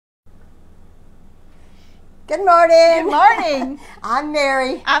Good morning. Good morning. I'm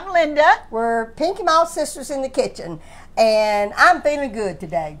Mary. I'm Linda. We're Pinky Mouse Sisters in the kitchen, and I'm feeling good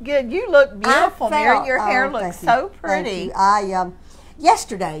today. Good. You look beautiful, Mary. Your hair looks so pretty. Thank you.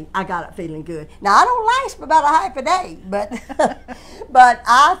 Yesterday I got it feeling good. Now I don't last for about a half a day, but but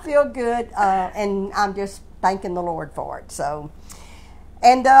I feel good, and I'm just thanking the Lord for it. So,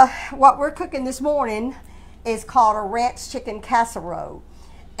 and what we're cooking this morning is called a ranch chicken casserole,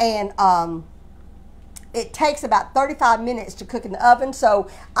 and it takes about 35 minutes to cook in the oven, so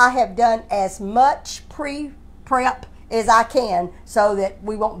I have done as much pre-prep as I can so that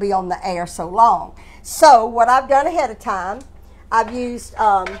we won't be on the air so long. So what I've done ahead of time, I've used,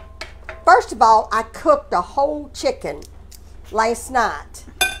 first of all, I cooked a whole chicken last night.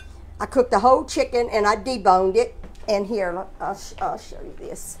 I cooked the whole chicken and I deboned it, and here, I'll show you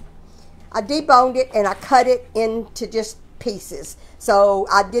this. I deboned it and I cut it into just pieces. So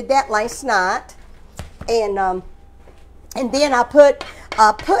I did that last night. And then I put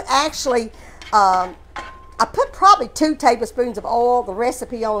probably 2 tablespoons of oil. The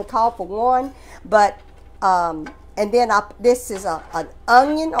recipe only called for 1, but and then this is an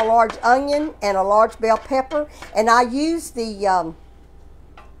onion, a large onion, and a large bell pepper, and I used the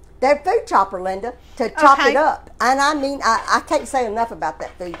that food chopper, Linda, to chop it up. And I mean, I can't say enough about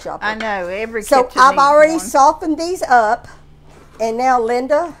that food chopper. I know every so kitchen I've already needs one. softened these up. And now,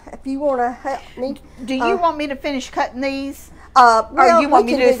 Linda, if you want to help me. Do you want me to finish cutting these? Well, or you want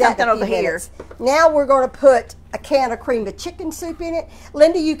me to do something over here? Now we're going to put a can of cream of chicken soup in it.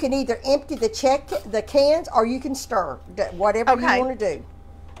 Linda, you can either empty the cans or you can stir, whatever you want to do.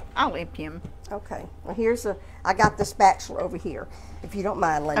 I'll empty them. Okay. Well, I got the spatula over here, if you don't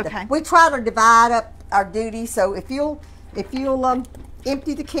mind, Linda. Okay. We try to divide up our duties, so if you'll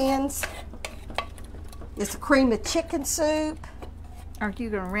empty the cans. It's a cream of chicken soup. Are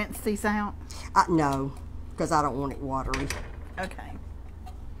you going to rinse these out? No, because I don't want it watery. Okay.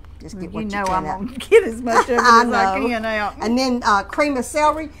 Just get what you know I'm going to get as much of it as I can out. And then cream of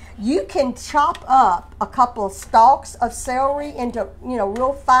celery. You can chop up a couple of stalks of celery into,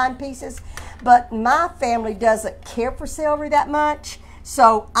 real fine pieces. But my family doesn't care for celery that much.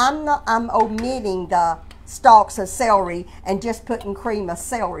 So I'm omitting the stalks of celery and just putting cream of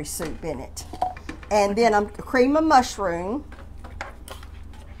celery soup in it. And then I'm cream of mushroom.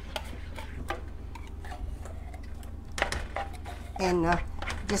 And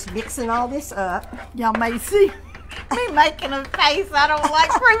just mixing all this up. Y'all may see me making a face. I don't like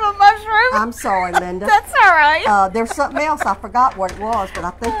cream of mushroom. I'm sorry, Linda. That's all right. There's something else. I forgot what it was, but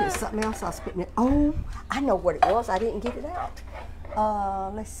I think there's something else I was putting in. Oh, I know what it was. I didn't get it out.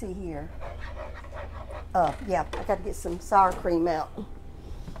 Let's see here. Yeah, I got to get some sour cream out.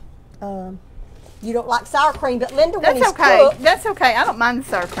 You don't like sour cream, but Linda, when it's cooked. That's okay. I don't mind the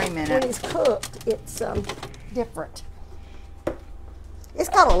sour cream in it. When it's cooked, it's different. It's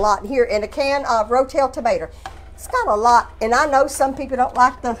got a lot here, and a can of Rotel tomato. It's got a lot, and I know some people don't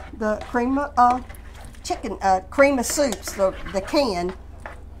like the cream of cream of soups, the can.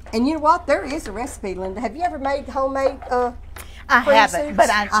 And you know what? There is a recipe, Linda. Have you ever made homemade I haven't, soups? but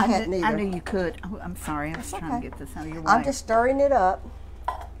I hadn't either. I knew you could. Oh, I'm sorry. I was trying to get this out of your way. I'm just stirring it up.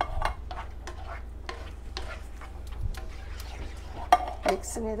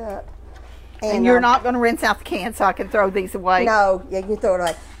 Mixing it up. And you're not going to rinse out the can so I can throw these away? No, yeah, you can throw it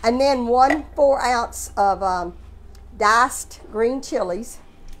away. And then 1 4-ounce of diced green chilies.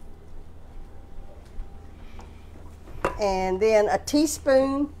 And then a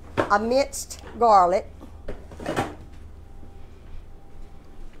teaspoon of minced garlic.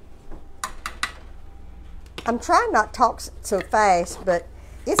 I'm trying not to talk so fast, but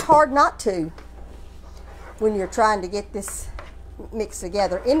it's hard not to when you're trying to get this mixed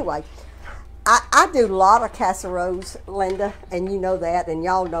together. Anyway, I do a lot of casseroles, Linda, and you know that, and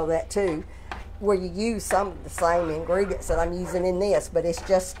y'all know that too, where you use some of the same ingredients that I'm using in this, but it's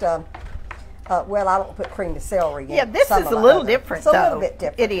just, well, I don't put cream of celery in. Yeah, this is a little different, though. It's a little bit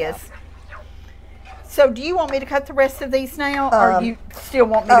different. It is. So do you want me to cut the rest of these now, or you still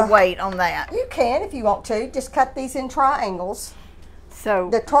want me to wait on that? You can if you want to. Just cut these in triangles. So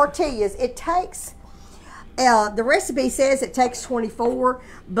the tortillas, it takes... the recipe says it takes 24,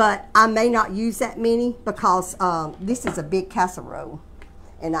 but I may not use that many because this is a big casserole,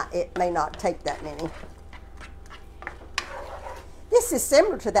 and it may not take that many. This is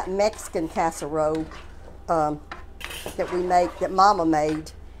similar to that Mexican casserole that we make, that Mama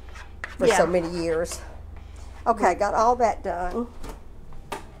made for so many years. Okay, got all that done.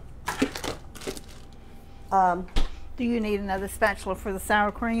 do you need another spatula for the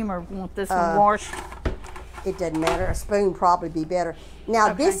sour cream, or want this one washed? It doesn't matter. A spoon probably be better.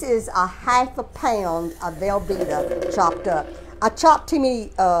 Now this is a 1/2 pound of Velveeta chopped up. I chopped too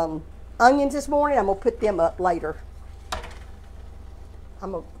many onions this morning. I'm gonna put them up later.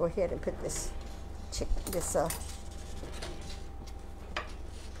 I'm gonna go ahead and put this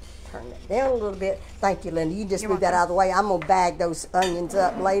turn that down a little bit. Thank you, Linda. You just move that out of the way. I'm gonna bag those onions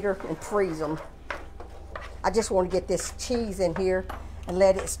up later and freeze them. I just want to get this cheese in here and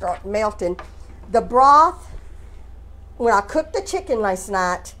let it start melting. The broth, when I cooked the chicken last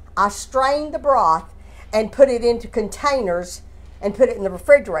night, I strained the broth and put it into containers and put it in the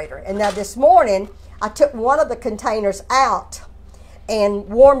refrigerator. And now this morning, I took one of the containers out and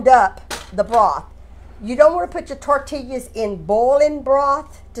warmed up the broth. You don't want to put your tortillas in boiling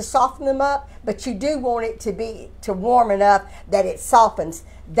broth to soften them up, but you do want it to warm enough that it softens.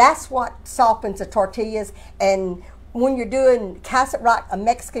 That's what softens the tortillas. And when you're doing a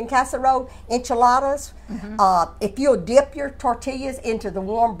Mexican casserole, enchiladas, if you'll dip your tortillas into the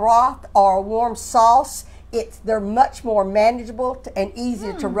warm broth or a warm sauce, they're much more manageable and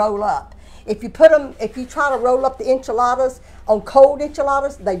easier to roll up. If you try to roll up the enchiladas on cold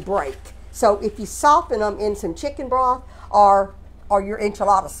enchiladas, they break. So if you soften them in some chicken broth or your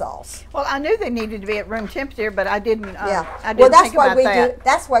enchilada sauce. Well, I knew they needed to be at room temperature, but I didn't. That's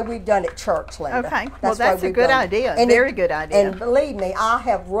why we've done it church, Linda. Okay. Well, that's a good idea. Very good idea. And believe me, I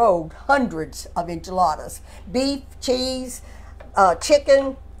have rolled hundreds of enchiladas, beef, cheese,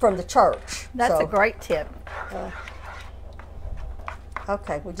 chicken from the church. That's a great tip.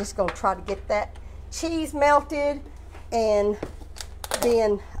 Okay, we're just going to try to get that cheese melted, and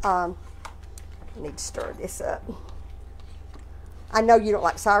then I need to stir this up. I know you don't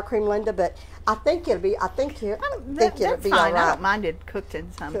like sour cream, Linda, but I think it'll be. It'll be all right. I don't mind it cooked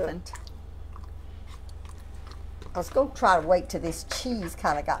in something. I was going to try to wait till this cheese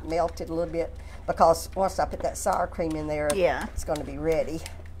kind of got melted a little bit, because once I put that sour cream in there, it's going to be ready.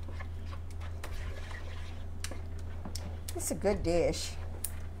 It's a good dish.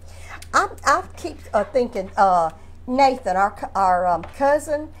 I keep thinking, Nathan, our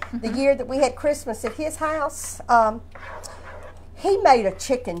cousin, the year that we had Christmas at his house, he made a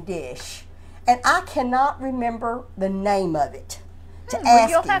chicken dish, and I cannot remember the name of it.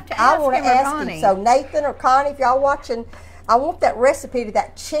 You'll have to ask him or Connie. So Nathan or Connie, if y'all watching, I want that recipe to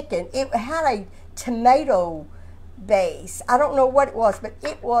that chicken. It had a tomato base. I don't know what it was, but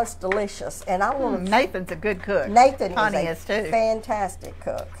it was delicious. And I want Nathan's a good cook. Nathan Connie is too. Fantastic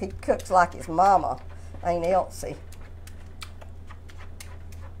cook. He cooks like his mama, ain't Elsie.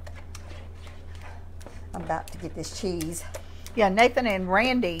 I'm about to get this cheese. Yeah, Nathan and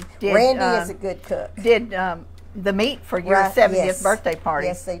Randy did. Randy is a good cook. Did the meat for your 70th birthday party.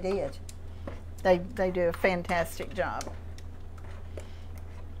 Yes, they did. They do a fantastic job.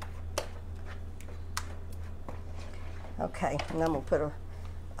 Okay, and I'm going to put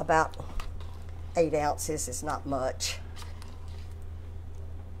about 8 ounces. It's not much.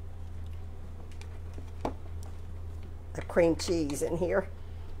 The cream cheese in here.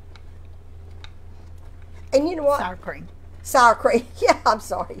 And you know what? Sour cream. Sour cream. Yeah, I'm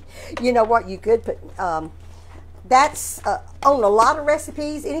sorry. You know what? You could put, that's on a lot of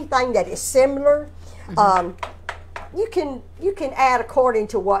recipes, anything that is similar, you can add according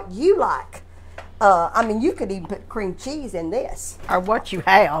to what you like. I mean, you could even put cream cheese in this. Or what you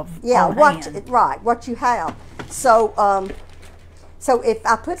have. Yeah, what you have. So, so if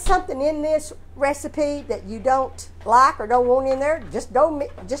I put something in this recipe that you don't like or don't want in there, just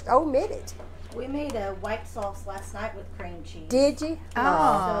omit it. We made a white sauce last night with cream cheese. Did you?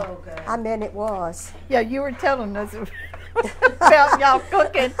 Oh, so good. I mean, it was. Yeah, you were telling us about y'all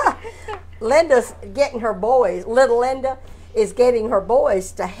cooking. Linda's getting her boys, little Linda is getting her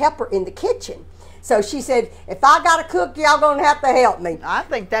boys to help her in the kitchen. So she said, if I got to cook, y'all going to have to help me. I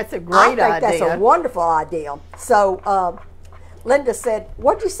think that's a great idea. I think that's a wonderful idea. So Linda said,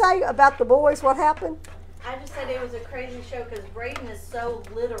 what'd you say about the boys? What happened? I just said it was a crazy show because Braden is so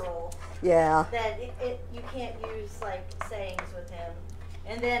literal. Yeah. That you can't use like sayings with him.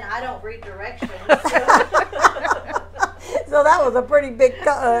 And then I don't read directions. So that was a pretty big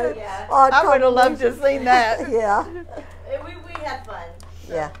yeah. I would have loved to have seen that. Yeah. We had fun.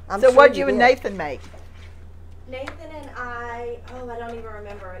 Yeah. So what'd you and Nathan make? Nathan and I don't even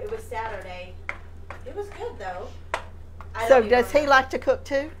remember. It was Saturday. It was good though. So does he like to cook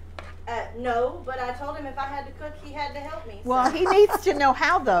too? No, but I told him if I had to cook, he had to help me. So. Well, he needs to know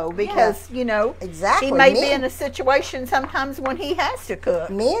how, though, because, you know, exactly. He may be in a situation sometimes when he has to cook.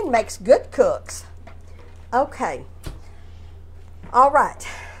 Men makes good cooks. Okay. All right.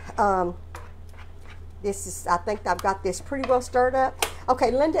 This is, I think I've got this pretty well stirred up.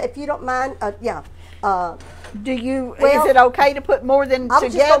 Okay, Linda, if you don't mind, Do you? Well, is it okay to put more than I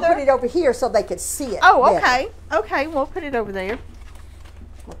was together? just going to put it over here so they could see it. Oh, better. okay. Okay, we'll put it over there.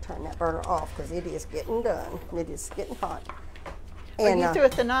 We'll turn that burner off because it is getting done. It is getting hot. Are you through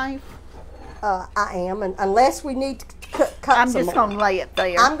with the knife? I am, and unless we need to cut I'm some just more. going to lay it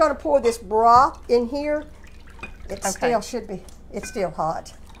there. I'm going to pour this broth in here. It Okay. still should be. It's still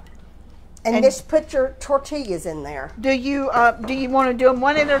hot. And just put your tortillas in there. Do you want to do them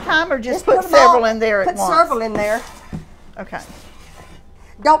one at a time, or just put them several all- in there at Put once? several in there. Okay.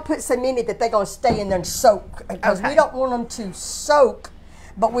 Don't put so many that they're going to stay in there and soak, because Okay. we don't want them to soak,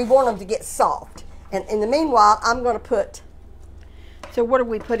 but we want them to get soft. And in the meanwhile, I'm going to put. So what are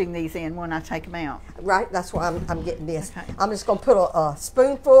we putting these in when I take them out? Right, that's why I'm getting this. Okay. I'm just going to put a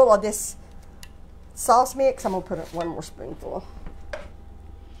spoonful of this sauce mix. I'm going to put one more spoonful.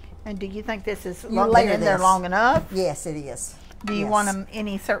 And do you think this is You been layer in there this. long enough? Yes, it is. Do you Yes. want them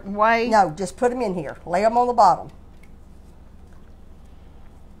any certain way? No, just put them in here. Lay them on the bottom.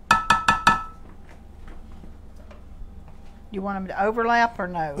 You want them to overlap or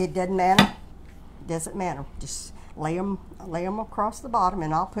no? It doesn't matter. Doesn't matter. Just lay them across the bottom,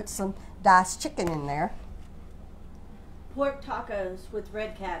 and I'll put some diced chicken in there. Pork tacos with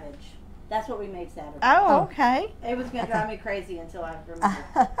red cabbage. That's what we made Saturday. Oh, okay. It was going to drive me crazy until I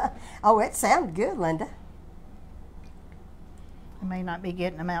remembered. Oh, it sounded good, Linda. I may not be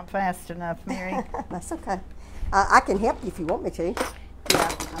getting them out fast enough, Mary. That's okay. I can help you if you want me to.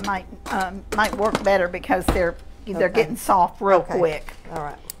 Yeah, I might work better because they're Okay. getting soft real Okay. quick, All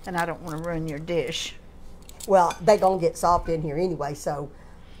right. and I don't want to ruin your dish. Well, they're going to get soft in here anyway, so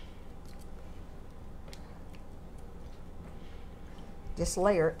just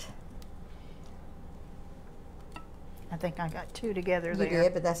layer it. I think I got two together You there.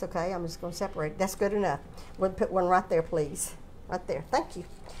 did, but that's okay. I'm just going to separate. That's good enough. We'll put one right there, please. Right there. Thank you.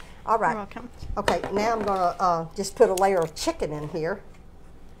 All right. You're welcome. Okay, now I'm going to just put a layer of chicken in here.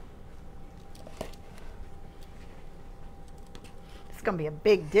 It's going to be a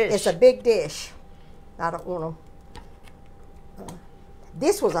big dish. It's a big dish. I don't want to.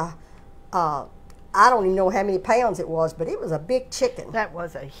 This was I don't even know how many pounds it was, but it was a big chicken. That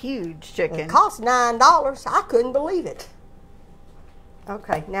was a huge chicken. It cost $9. I couldn't believe it.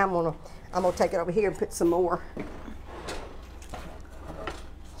 Okay, now I'm gonna take it over here and put some more.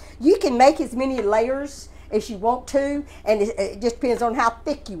 You can make as many layers as you want to, and it just depends on how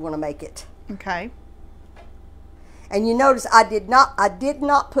thick you want to make it. Okay. And you notice I did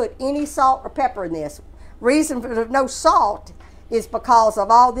not put any salt or pepper in this. Reason for no salt is because of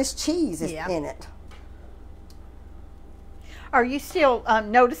all this cheese is in it. Are you still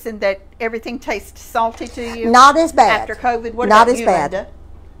noticing that everything tastes salty to you? Not as bad. After COVID? What Not about as you, bad. Linda?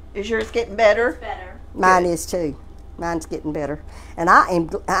 Is yours getting better? Better. Mine is too. Mine's getting better. And I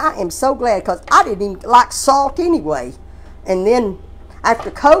am so glad, because I didn't even like salt anyway. And then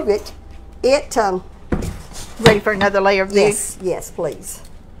after COVID, it Ready for another layer of these? yes, please.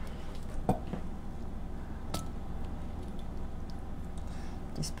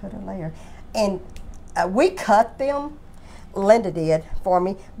 Just put a layer. And we cut them. Linda did for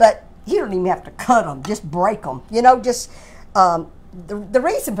me, but you don't even have to cut them. Just break them. You know, just the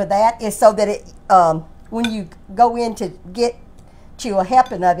reason for that is so that it when you go in to get you a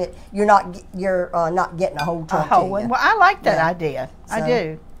helping of it, you're not getting a whole tortilla. Oh, well, I like that Yeah. idea. I So,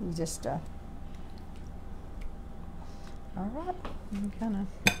 do. You just all right. Kind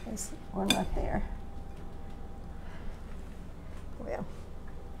There's one right there. Well,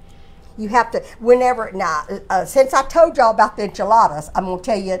 you have to, whenever, now, since I told y'all about the enchiladas, I'm going to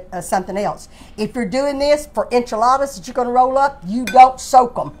tell you something else. If you're doing this for enchiladas that you're going to roll up, you don't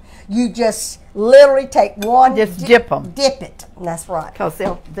soak them. You just literally take one. Just dip them. Dip it. And that's right. Because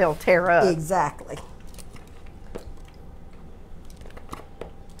they'll tear up. Exactly.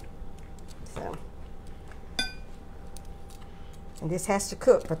 So, and this has to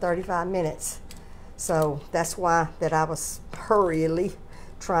cook for 35 minutes. So that's why that I was hurriedly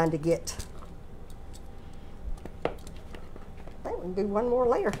trying to get. I think we can do one more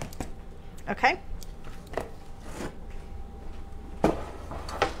layer. Okay.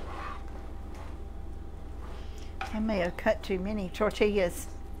 I may have cut too many tortillas.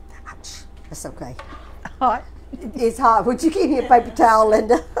 Ouch. That's okay. Hot. It's hot. Would you give me a paper towel,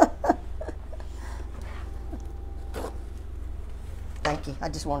 Linda? Thank you. I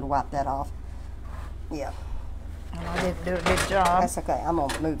just wanted to wipe that off. Yeah. Oh, I didn't do a good job. That's okay. I'm going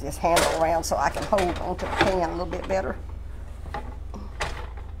to move this handle around so I can hold onto the pan a little bit better.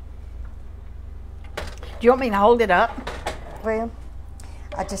 Do you want me to hold it up? Well,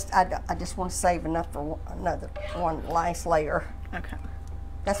 I just want to save enough for another one nice layer. Okay.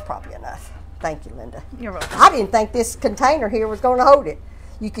 That's probably enough. Thank you, Linda. You're welcome. I didn't think this container here was going to hold it.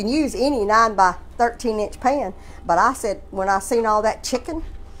 You can use any 9 by 13 inch pan, but I said, when I seen all that chicken,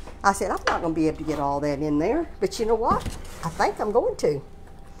 I said, I'm not going to be able to get all that in there. But you know what? I think I'm going to.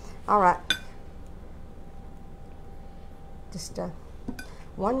 All right. Just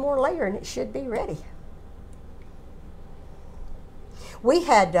one more layer and it should be ready. We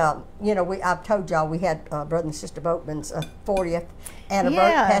had, you know, I've told y'all we had Brother and Sister Boatman's 40th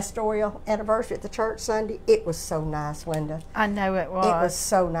pastoral anniversary at the church Sunday. It was so nice, Linda. I know it was. It was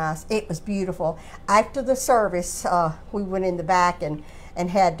so nice. It was beautiful. After the service, we went in the back and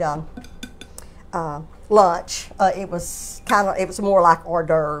had lunch. It was more like hors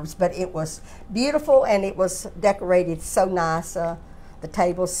d'oeuvres, but it was beautiful and it was decorated so nice. The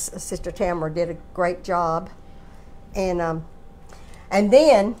tables, Sister Tamara did a great job, and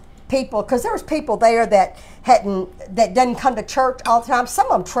then people, because there was people there that didn't come to church all the time. Some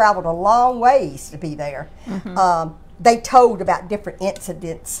of them traveled a long ways to be there. Mm-hmm. They told about different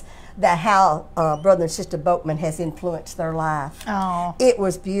incidents that how Brother and Sister Boatman has influenced their life. Oh, it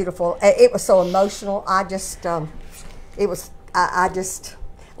was beautiful. It was so emotional. I just,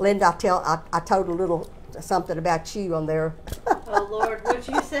 Linda, I told a little something about you on there. Oh Lord, what'd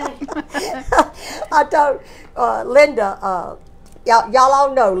you say? I told Linda. Y'all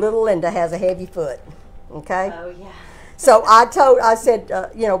all know little Linda has a heavy foot, okay? Oh, yeah. So I said,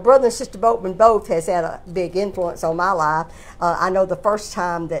 you know, Brother and Sister Boatman both has had a big influence on my life. I know the first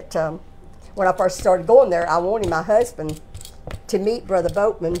time that, when I first started going there, I wanted my husband to meet Brother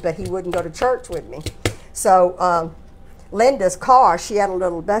Boatman, but he wouldn't go to church with me. So Linda's car, she had a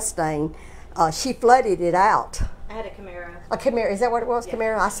little Mustang, she flooded it out. I had a Camaro. A Camaro, is that what it was, yeah.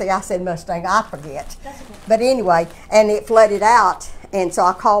 Camaro? I said Mustang, I forget. That's okay. But anyway, and it flooded out, and so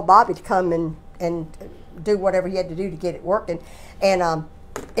I called Bobby to come and do whatever he had to do to get it working. And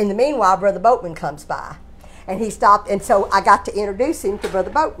in the meanwhile, Brother Boatman comes by, and he stopped, and so I got to introduce him to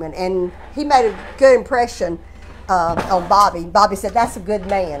Brother Boatman, and he made a good impression on Bobby. Bobby said, "That's a good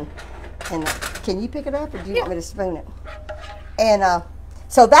man." And can you pick it up, or do you want me to spoon it? And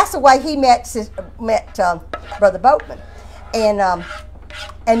so that's the way he met Brother Boatman. And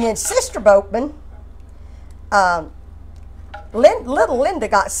then Sister Boatman, little Linda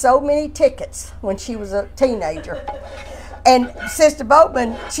got so many tickets when she was a teenager. And Sister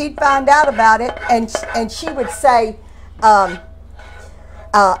Boatman, she'd find out about it, and she would say,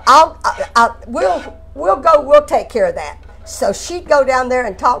 we'll take care of that. So she'd go down there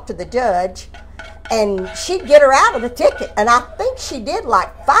and talk to the judge, and she'd get her out of the ticket. And I think she did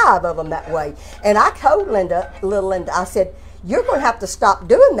like 5 of them that way. And I told little Linda, I said, you're going to have to stop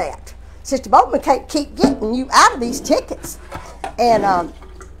doing that. Sister Boatman can't keep getting you out of these tickets. And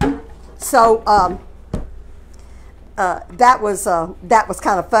that was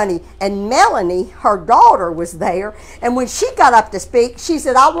kind of funny. And Melanie, her daughter, was there. And when she got up to speak, she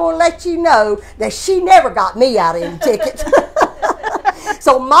said, I want to let you know that she never got me out of any tickets.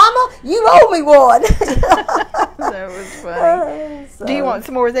 So, Mama, you owe me one. That was funny. Do you want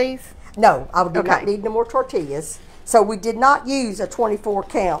some more of these? No, I do not need no more tortillas. So we did not use a 24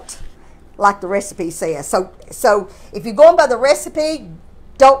 count like the recipe says. So if you're going by the recipe,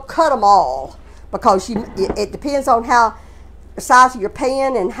 don't cut them all, because it depends on how the size of your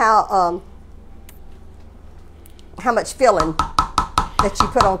pan and how much filling that you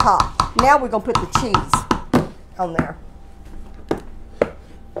put on top. Now we're going to put the cheese on there.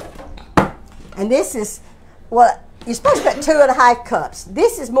 And this is, well, you're supposed to put 2.5 cups.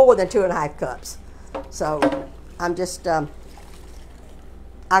 This is more than 2.5 cups. So I'm just, I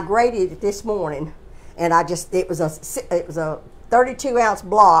graded it this morning, and it was a 32 ounce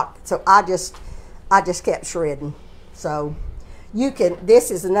block. So I just kept shredding. So you can, this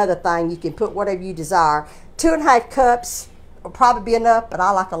is another thing, you can put whatever you desire. 2.5 cups will probably be enough, but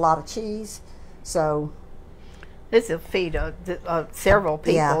I like a lot of cheese. So this will feed several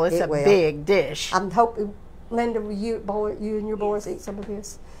people. Yeah, it's a big dish. I'm hoping, Linda, will you and your boys eat some of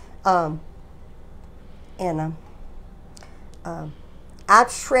this?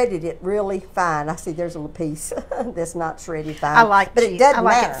 I've shredded it really fine. I see there's a little piece that's not shredded fine. I like but cheese. It doesn't I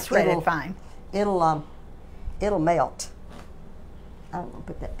like matter. it shredded fine. It'll melt. I'm gonna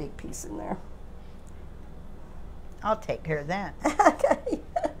put that big piece in there. I'll take care of that. Okay.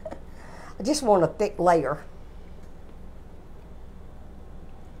 I just want a thick layer.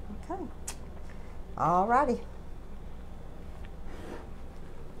 Okay. All righty.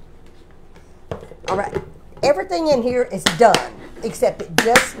 All right. Everything in here is done, except it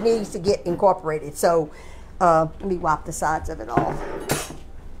just needs to get incorporated. So let me wipe the sides of it off.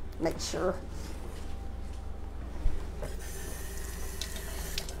 Make sure.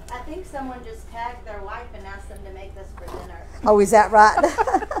 I think someone just tagged their wife and asked them to make this for dinner. Oh, is that right?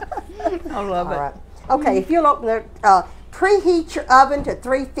 I love All it. right. Okay, if you'll open it, preheat your oven to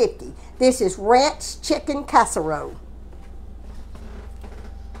 350. This is ranch chicken casserole.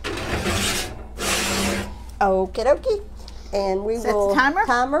 Okie dokie. And we Set will the timer?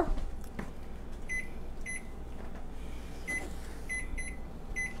 timer.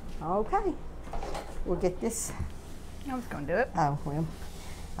 Okay. We'll get this. I was going to do it. Oh, well,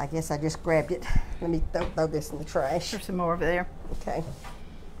 I guess I just grabbed it. Let me throw this in the trash. There's some more over there. Okay.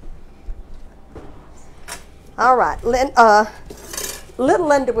 All right. Little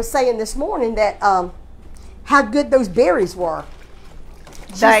Linda was saying this morning that how good those berries were.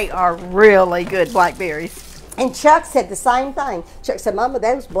 They are really good blackberries. And Chuck said the same thing. Chuck said, Mama,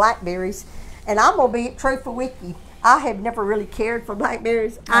 those blackberries. And I'm going to be truthful with you. I have never really cared for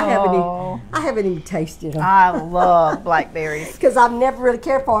blackberries. I haven't even tasted them. I love blackberries. Because I've never really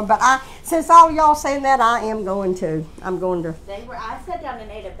cared for them. But since all y'all saying that, I am going to. I'm going to. I sat down and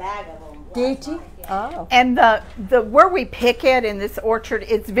ate a bag of them. Did you? Yeah. Oh. And the where we pick it in this orchard,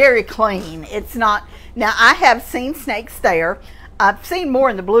 it's very clean. It's not. Now I have seen snakes there. I've seen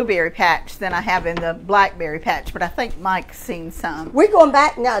more in the blueberry patch than I have in the blackberry patch, but I think Mike's seen some. We're going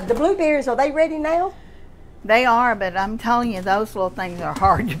back now. The blueberries, are they ready now? They are, but I'm telling you, those little things are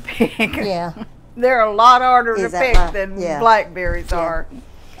hard to pick. Yeah. They're a lot harder to pick right? than Yeah. blackberries are.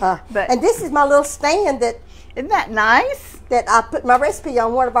 But and this is my little stand that isn't that nice? I put my recipe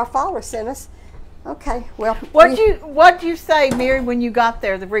on. One of our followers sent us. Okay, well. What'd you say, Mary, when you got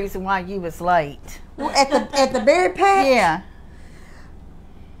there? The reason why you was late? At the berry patch? Yeah.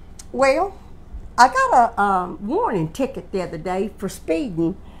 Well, I got a warning ticket the other day for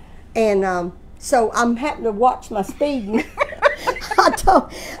speeding, and so I'm having to watch my speeding. I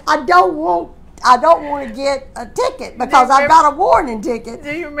don't want to get a ticket because I've got a warning ticket.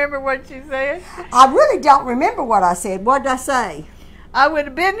 Do you remember what you said? I really don't remember what I said. What did I say? I would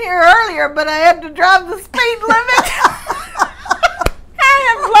have been here earlier, but I had to drive the speed limit. I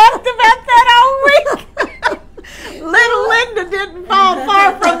have laughed about that all week. Little Linda didn't fall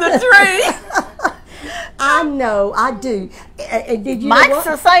far from the tree. I know, I do. Did you Mike's know what?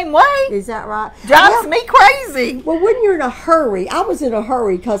 the same way. Is that right? Drives me crazy. Well, when you're in a hurry, I was in a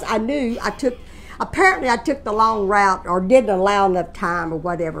hurry because I knew I took the long route or didn't allow enough time or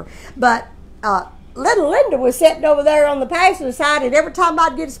whatever. But little Linda was sitting over there on the passenger side, and every time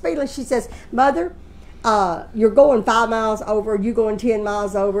I'd get a speed limit, she says, Mother, you're going 5 miles over, you're going 10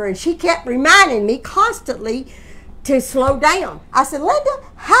 miles over. And she kept reminding me constantly to slow down. I said, Linda,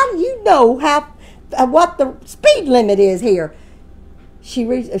 how do you know what the speed limit is here?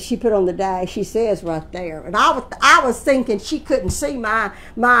 She put on the dash. She says right there, and I was thinking she couldn't see my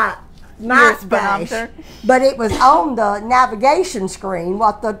dash, but it was on the navigation screen. Showing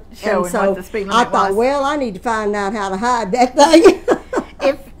what the speed limit I thought, was. well, I need to find out how to hide that thing.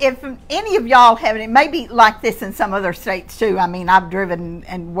 If any of y'all have it may be like this in some other states too. I mean, I've driven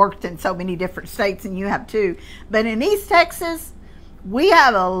and worked in so many different states, and you have too. But in East Texas, we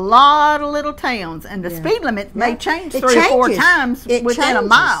have a lot of little towns, and the speed limit may change 3 or 4 times within a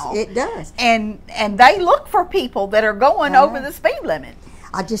mile. It does. And they look for people that are going over the speed limit.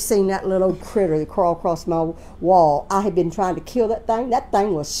 I just seen that little critter that crawl across my wall. I had been trying to kill that thing. That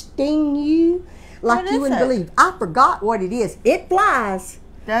thing will sting you like you wouldn't believe. I forgot what it is. It flies.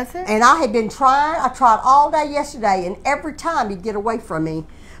 Does it? And I had been trying. I tried all day yesterday, and every time he'd get away from me.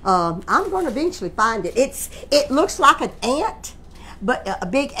 I'm going to eventually find it. It looks like an ant, but a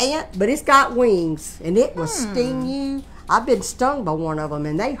big ant, but it's got wings, and it will sting you. I've been stung by one of them,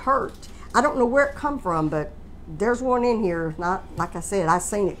 and they hurt. I don't know where it come from, but there's one in here. Not like I said, I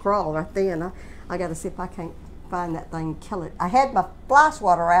seen it crawl right then. I got to see if I can't find that thing and kill it. I had my fly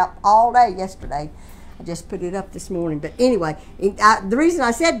swatter out all day yesterday. I just put it up this morning. But anyway, the reason I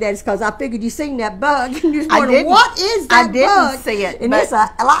said that is because I figured you seen that bug, and you're wondering, what is that bug? I didn't see it. And it's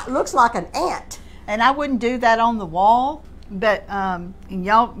looks like an ant. And I wouldn't do that on the wall, but and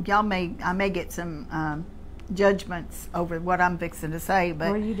I may get some judgments over what I'm fixing to say.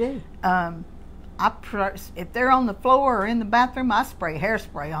 But What do you do? If they're on the floor or in the bathroom, I spray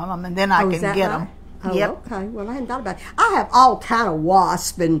hairspray on them, and then I can get them. Oh, yep. Okay. Well, I hadn't thought about it. I have all kind of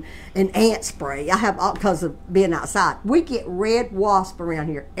wasp and ant spray. I have all because of being outside. We get red wasp around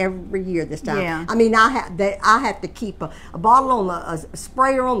here every year this time. Yeah. I mean, I have to keep a bottle a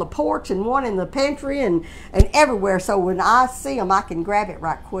sprayer on the porch and one in the pantry and everywhere. So when I see them, I can grab it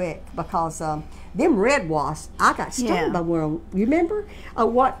right quick because them red wasps. I got stung by one. You remember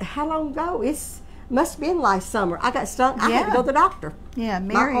how long ago? It must have been last summer. I got stung. I had to go to the doctor. Yeah,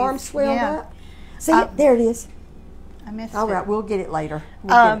 my arm swelled yeah. up. See, there it is. I missed All it. right, we'll get it later.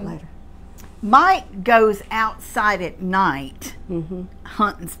 We'll get it later. Mike goes outside at night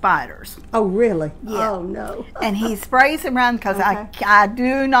hunting spiders. Oh, really? Yeah. Oh, no. And he sprays around because I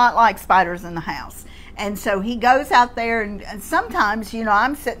do not like spiders in the house. And so he goes out there, and sometimes, you know,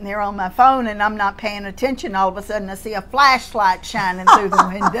 I'm sitting there on my phone and I'm not paying attention. All of a sudden I see a flashlight shining through the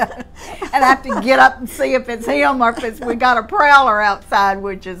window. And I have to get up and see if it's him or if we got a prowler outside,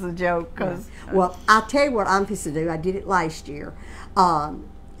 which is a joke. Cause, well, I'll tell you what I'm fixing to do. I did it last year.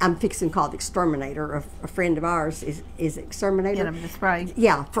 I'm fixing called Exterminator. A friend of ours is Exterminator. Get them to spray.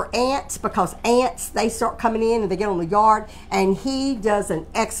 Yeah, for ants, because ants, they start coming in and they get on the yard, and he does an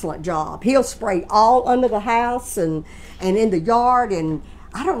excellent job. He'll spray all under the house and in the yard, and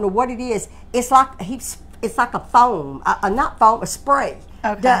I don't know what it is. It's like a foam, not foam, a spray.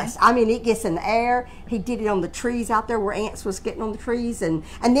 Okay. Dust. I mean, it gets in the air. He did it on the trees out there where ants was getting on the trees, and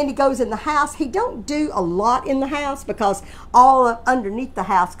then he goes in the house. He don't do a lot in the house because all underneath the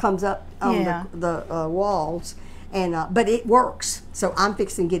house comes up on the walls, and but it works. So I'm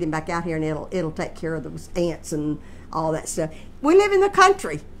fixing to get him back out here, and it'll take care of those ants and all that stuff. We live in the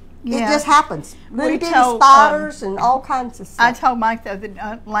country. Yeah. It just happens. We did spiders and all kinds of stuff. I told Mike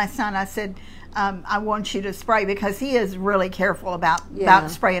last night, I said, I want you to spray, because he is really careful about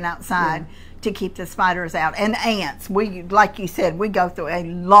spraying outside to keep the spiders out. And ants. We, like you said, we go through a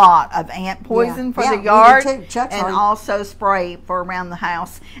lot of ant poison for the yard, and also spray for around the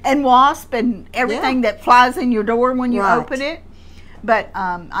house. And wasp and everything that flies in your door when you open it. But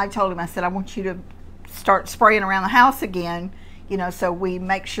I told him, I said, I want you to start spraying around the house again, you know, so we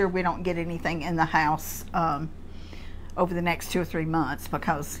make sure we don't get anything in the house over the next 2 or 3 months,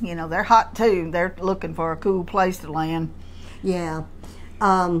 because, you know, they're hot too. They're looking for a cool place to land. Yeah.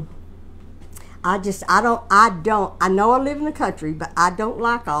 I know I live in the country, but I don't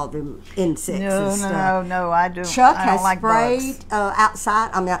like all them insects and stuff. No, I do. Chuck I don't has like sprayed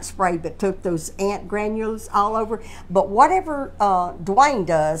outside. I mean, not sprayed, but took those ant granules all over. But whatever Dwayne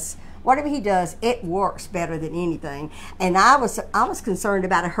does, whatever he does, it works better than anything. And I was concerned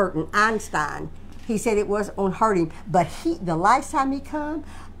about it hurting Einstein. He said it wasn't going to hurt him, but the last time he come,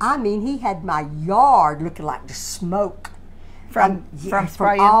 I mean, he had my yard looking like the smoke from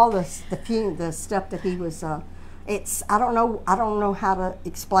spraying, all the stuff that he was. I don't know how to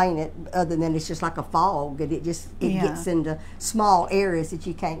explain it other than it's just like a fog, and it gets into small areas that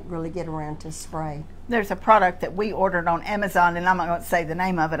you can't really get around to spray. There's a product that we ordered on Amazon, and I'm not going to say the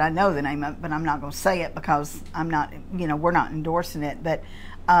name of it. I know the name of it, but I'm not going to say it because I'm not, you know, we're not endorsing it, but.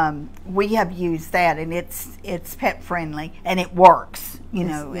 We have used that, and it's pet friendly, and it works, you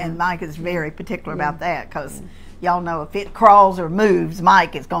know. And Mike is very particular about that, because y'all know if it crawls or moves,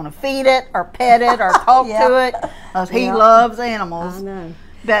 Mike is going to feed it or pet it or talk to it, because he loves animals. I know.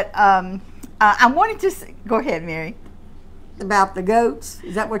 But I wanted to go ahead, Mary. About the goats?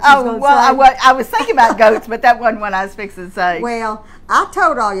 Is that what you was going to say? I was thinking about goats, but that wasn't what I was fixing to say. Well, I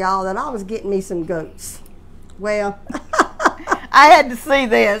told all y'all that I was getting me some goats. Well... I had to see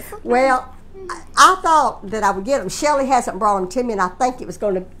this. Well, I thought that I would get them. Shelley hasn't brought them to me, and I think it was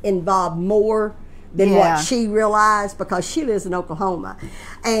going to involve more than what she realized, because she lives in Oklahoma.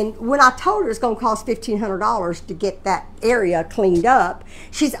 And when I told her it's going to cost $1,500 to get that area cleaned up,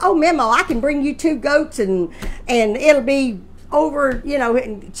 she said, "Oh, Memo, I can bring you 2 goats, and it'll be over, you know,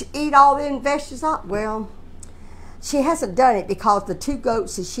 and eat all the vegetables up." Well, she hasn't done it because the 2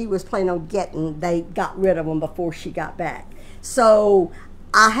 goats that she was planning on getting, they got rid of them before she got back. So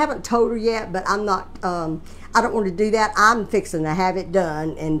I haven't told her yet, but I'm not, I don't want to do that. I'm fixing to have it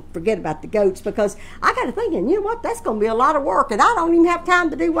done and forget about the goats, because I got to thinking, you know what, that's going to be a lot of work, and I don't even have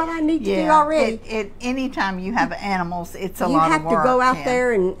time to do what I need to do already. Anytime you have animals, it's a lot of work. You have to go out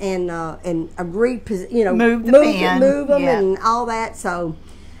there and agree, you know, move them and all that. So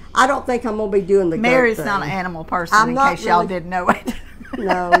I don't think I'm going to be doing the goat Mary's thing. not an animal person, in case y'all didn't know it.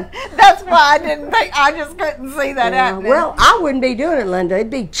 No. That's why I didn't think, I just couldn't see that happening. Well, I wouldn't be doing it, Linda. It'd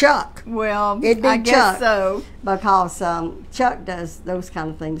be Chuck. Well, it'd be I guess Chuck, so. Because Chuck does those kind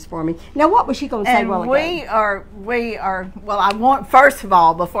of things for me. Now, what was she going to say? And we are, well, I want, first of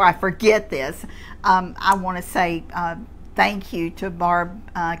all, before I forget this, I want to say thank you to Barb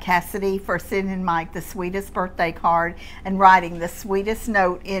Cassidy for sending Mike the sweetest birthday card and writing the sweetest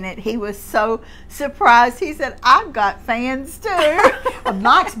note in it. He was so surprised. He said, "I've got fans too."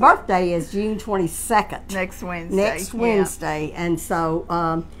 Mike's birthday is June 22nd. Next Wednesday. Next Wednesday. And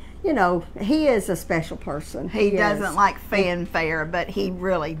so, you know, he is a special person. He doesn't like fanfare, but he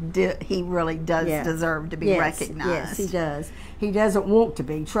really does deserve to be recognized. Yes, he does. He doesn't want to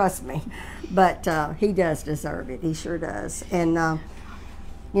be, trust me, but he does deserve it. He sure does. And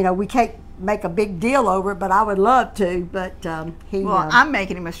you know, we can't make a big deal over it, but I would love to. But well, I'm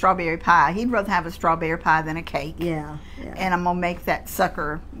making him a strawberry pie. He'd rather have a strawberry pie than a cake. Yeah. And I'm gonna make that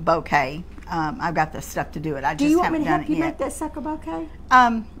sucker bouquet. I've got the stuff to do it. I Do just you want me haven't to done help it you yet. make that sucker bouquet?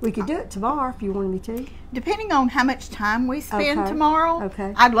 We could do it tomorrow if you wanted me to. Depending on how much time we spend Okay. tomorrow,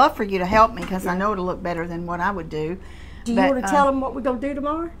 Okay. I'd love for you to help me because I know it'll look better than what I would do. Do you want to tell them what we're going to do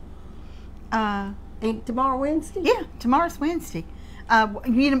tomorrow? Ain't tomorrow Wednesday? Yeah, tomorrow's Wednesday.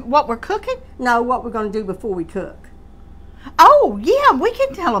 You know what we're cooking? No, what we're going to do before we cook. Oh, yeah, we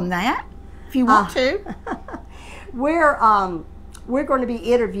can tell them that if you want to. We're going to be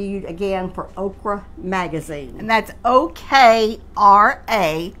interviewed again for Okra Magazine. And that's OKRA,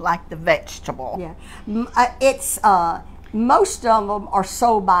 like the vegetable. Yeah. It's most of them are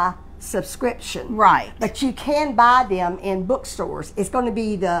sold by subscription. Right. But you can buy them in bookstores. It's going to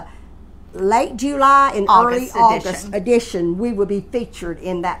be the late July and August early August edition. We will be featured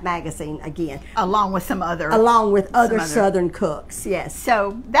in that magazine again. Along with some other Southern cooks, yes.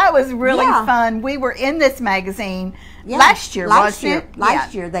 So that was really fun. We were in this magazine last year, wasn't it?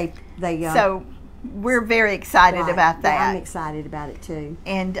 Last year they so we're very excited about that. I'm excited about it too.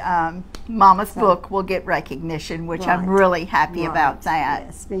 And Mama's book will get recognition, which I'm really happy about that.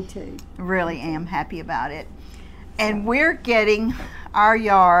 Yes, me too. Really am happy about it. And we're getting our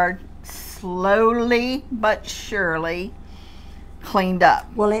yard slowly but surely cleaned up.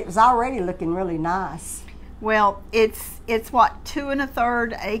 Well, it was already looking really nice. Well, it's what, 2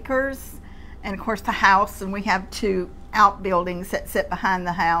 1/3 acres, and of course the house, and we have 2 outbuildings that sit behind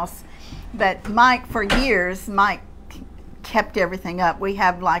the house. But Mike, for years, Mike kept everything up. We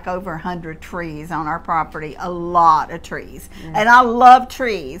have like over 100 trees on our property, a lot of trees. Yeah. And I love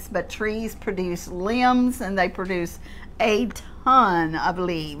trees, but trees produce limbs and they produce a ton of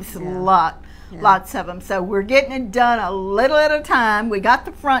leaves, lots of them. So we're getting it done a little at a time. We got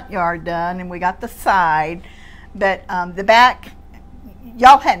the front yard done and we got the side, but the back,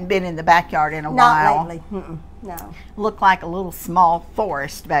 y'all hadn't been in the backyard in a while. Not lately. No. Looked like a little small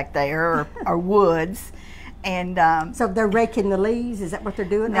forest back there, or woods. And so they're raking the leaves. Is that what they're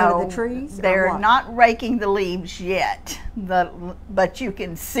doing out of the trees? They're not raking the leaves yet. But you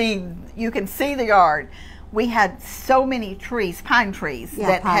can see the yard. We had so many trees, pine trees,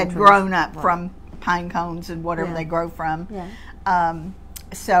 that had grown up from pine cones and whatever they grow from. Yeah.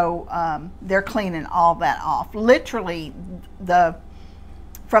 So they're cleaning all that off. Literally,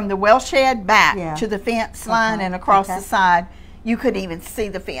 from the well shed back to the fence line and across the side, you couldn't even see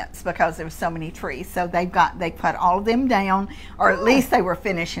the fence because there were so many trees. So they cut all of them down, or at least they were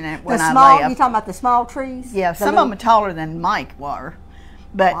finishing it when I left. You talking about the small trees? Yeah, some of them are taller than Mike were.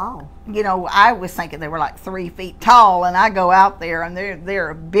 But, you know, I was thinking they were like 3 feet tall, and I go out there, and they're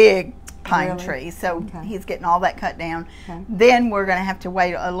a big pine tree. So he's getting all that cut down. Then we're going to have to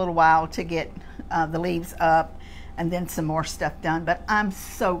wait a little while to get the leaves up, and then some more stuff done. But I'm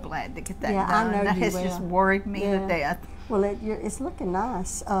so glad to get that done. I know that has just worried me to death. Well, it's looking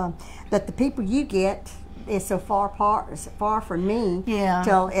nice. But the people you get is so far from me. Yeah.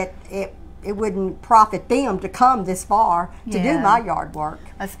 Till it wouldn't profit them to come this far to do my yard work.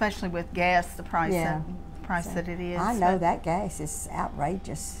 Especially with gas, the price that it is. I know that gas is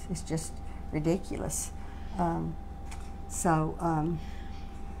outrageous. It's just ridiculous. And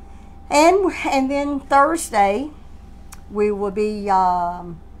then Thursday we will be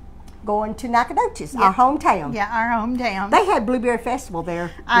going to Nacogdoches, our hometown. Yeah, our hometown. They had Blueberry Festival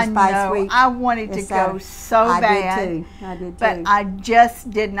there this past week. I wanted to go so bad. I did too. But I just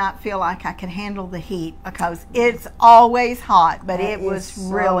did not feel like I could handle the heat because it's always hot, but it was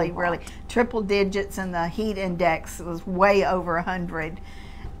really triple digits, and the heat index was way over 100.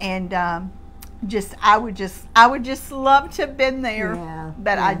 And I would just love to have been there,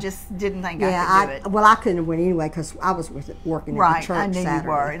 but I just didn't think I could do it. Well, I couldn't have went anyway because I was working at the church I knew Saturday. you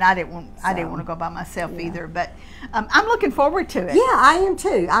were, and I didn't want to go by myself either. But I'm looking forward to it. Yeah, I am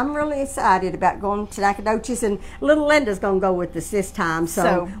too. I'm really excited about going to Nacogdoches, and little Linda's going to go with us this time,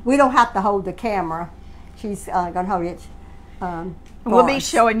 so we don't have to hold the camera. She's going to hold it. We'll be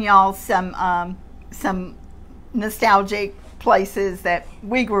showing y'all some nostalgic places that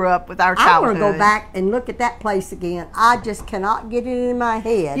we grew up with our childhood. I want to go back and look at that place again. I just cannot get it in my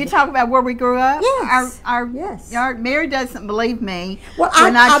head. You talk about where we grew up? Yes. Our Mary doesn't believe me when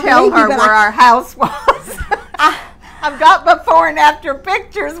I tell her where our house was. I've got before and after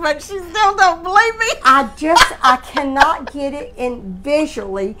pictures, but she still don't believe me. I cannot get it in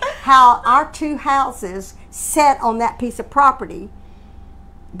visually how our 2 houses sat on that piece of property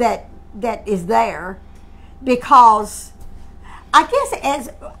that is there, because I guess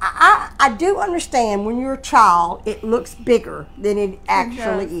I do understand when you're a child, it looks bigger than it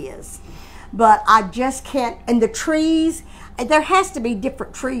actually is. But I just can't, and the trees, there has to be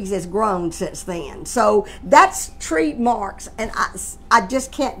different trees that's grown since then. So that's tree marks, and I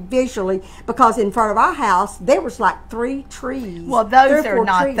just can't visually, because in front of our house, there was like 3 trees. Well, those are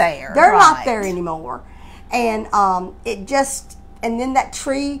not there. They're not there anymore. And it just, and then that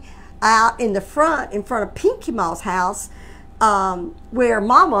tree out in the front, in front of Pinky Mall's house, where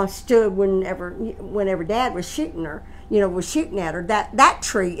Mama stood whenever Dad was shooting her, was shooting at her, that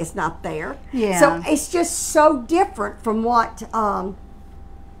tree is not there. Yeah. So it's just so different from what I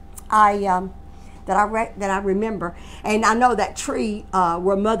remember. And I know that tree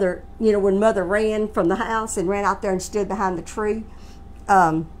where Mother, when Mother ran from the house and ran out there and stood behind the tree,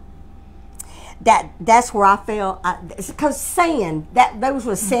 that's where I felt, because sand, those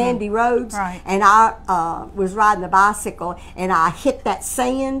were sandy roads, right. And I was riding the bicycle and I hit that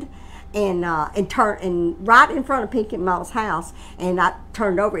sand and turned right in front of Pinky Pa's house, and I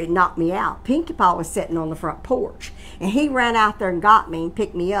turned over, it knocked me out. Pinky Pa was sitting on the front porch, and he ran out there and got me and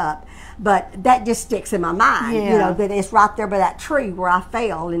picked me up. But that just sticks in my mind, that it's right there by that tree where I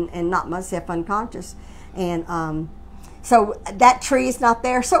fell and knocked myself unconscious. And so that tree is not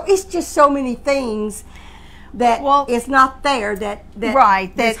there. So it's just so many things that it's not there that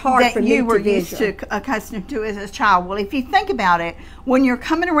it's hard that for me you were to used to, accustomed to as a child. Well, if you think about it, when you're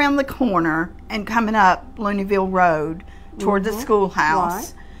coming around the corner and coming up Looneyville Road toward the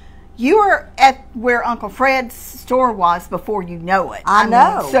schoolhouse, you are at where Uncle Fred's store was before you know it. I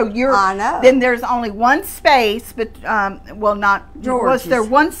know. So then there's only one space, but not George's. Was there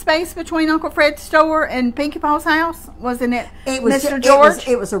one space between Uncle Fred's store and Pinky Pa's house? Wasn't it? It was Mr. George.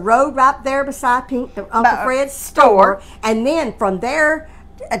 It was a road right there beside Uncle Fred's store, and then from there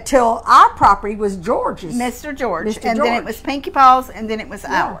until our property was George's. Mr. George, Mr. and George. then it was Pinky Pa's, and then it was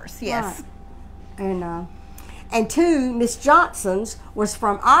ours. Yes. Right. And 2, Miss Johnson's was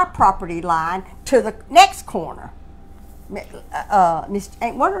from our property line to the next corner.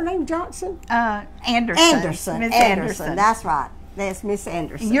 What her name, Johnson? Anderson. Miss Anderson. That's right. That's Miss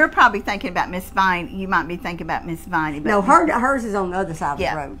Anderson. You're probably thinking about Miss Vine. You might be thinking about Miss Viney. But no, hers is on the other side of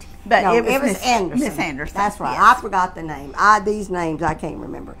the road. But no, it was Miss Anderson. Miss Anderson. That's right. Yes. I forgot the name. These names I can't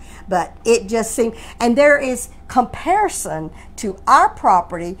remember. But it just seemed, and there is comparison to our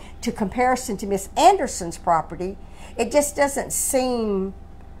property to comparison to Miss Anderson's property. It just doesn't seem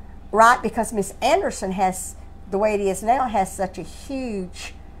right, because Miss Anderson has, the way it is now, has such a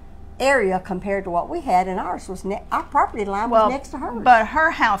huge area compared to what we had, and ours was our property line was next to hers. But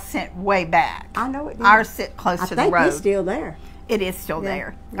her house sent way back. I know it did. Ours sit close to the road. I think it's still there. It is still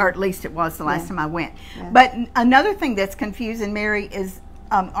there, or at least it was the last time I went. Yeah. But another thing that's confusing, Mary, is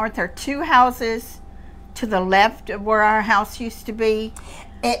aren't there 2 houses to the left of where our house used to be?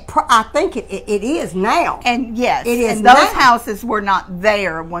 I think it is now. And yes, it is. And those houses were not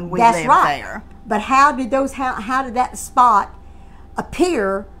there when we lived there. But how did that spot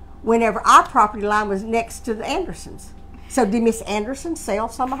appear whenever our property line was next to the Andersons? So did Miss Anderson sell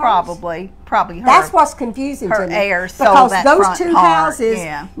some of hers? Probably her. That's what's confusing to me. Her heir sold that because those front 2 part.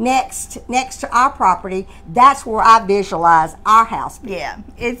 houses next to our property, that's where I visualize our house being. Yeah,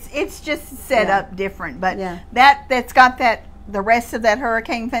 it's just set up different, but that's got the rest of that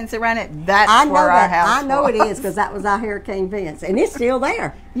hurricane fence around it. That's where our house was. I know it is, because that was our hurricane fence, and it's still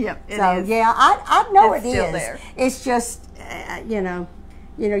there. Yep, it is. Yeah, I know it's it still is. There. It's just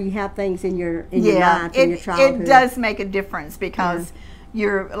you have things in your life, in your childhood. It does make a difference, because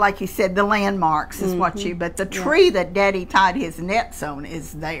you're, like you said, the landmarks is what you, but the tree that Daddy tied his nets on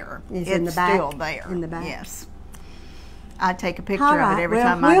is there. It's in the back, still there. In the back. Yes. I take a picture of it every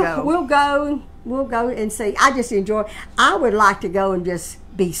time I go. We'll go and see. I just enjoy. I would like to go and just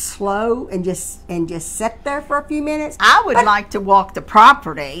be slow and just sit there for a few minutes. I would like to walk the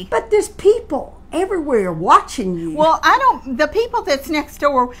property. But there's people everywhere watching you. Well, the people that's next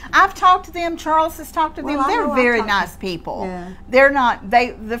door, I've talked to them, Charles has talked to them. They're very nice people. Yeah. They're not,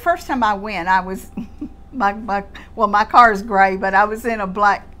 the first time I went, I was, my car's gray, but I was in a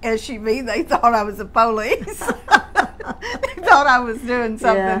black SUV. They thought I was a police. They thought I was doing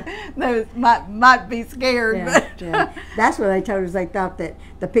something that might be scared. But that's what they told us. They thought that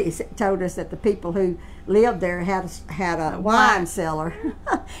told us that the people who lived there had a wine cellar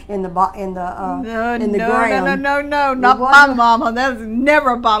in the ground. No, not my mama. There was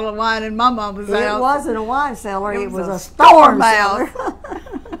never a bottle of wine in my mama's house. It wasn't a wine cellar. It was a storm cellar.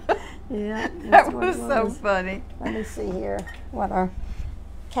 Yeah, that was so funny. Let me see here. What our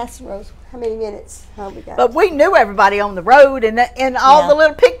casseroles? How many minutes? We got? But we knew everybody on the road and all the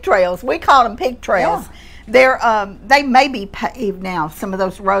little pig trails. We called them pig trails They may be paved now, some of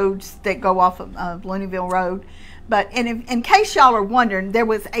those roads that go off of Looneyville Road. But in case y'all are wondering,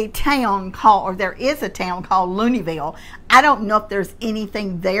 there is a town called Looneyville. I don't know if there's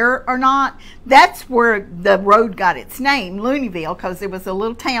anything there or not. That's where the road got its name, Looneyville, because it was a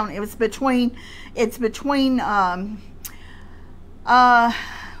little town. It's between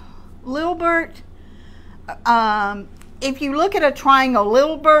Lilbert. If you look at a triangle,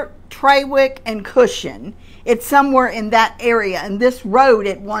 Lilbert, Trawick, and Cushion, it's somewhere in that area, and this road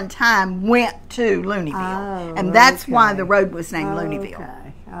at one time went to Looneyville, and that's why the road was named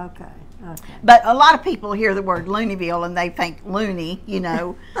Looneyville. Okay. But a lot of people hear the word Looneyville and they think loony,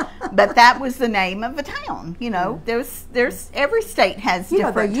 but that was the name of a town. There's every state has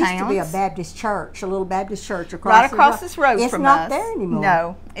different towns. There used to be a Baptist church, a little Baptist church right across this road from us. It's not there anymore.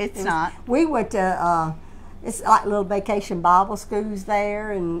 No, it's not. We went to. It's like little vacation Bible schools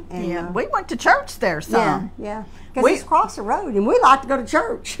there, and we went to church there some. Yeah, because it's across the road, and we like to go to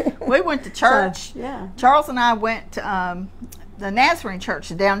church. We went to church. So, Charles and I went to the Nazarene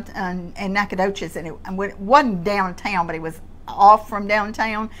church down in Nacogdoches, and it wasn't downtown, but it was off from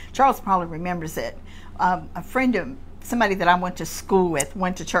downtown. Charles probably remembers it. A friend of somebody that I went to school with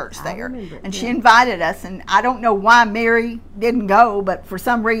went to church there, and she invited us, and I don't know why Mary didn't go, but for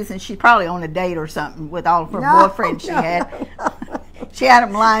some reason she's probably on a date or something with all of her boyfriends she had. She had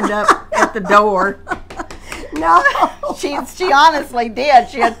them lined up at the door. No, she honestly did.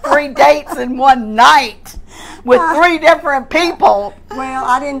 She had 3 dates in one night with 3 different people. Well,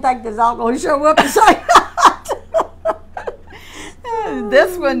 I didn't think they was all going to show up the same night.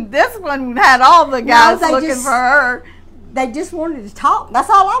 This one had all the guys looking for her. They just wanted to talk. That's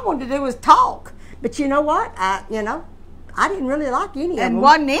all I wanted to do was talk. But you know what? I didn't really like any of them.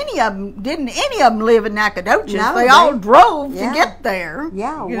 And didn't any of them live in Nacogdoches. No, they all drove to get there.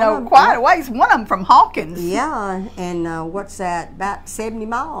 Yeah. Quite a ways. One of them from Hawkins. Yeah, and what's that? About 70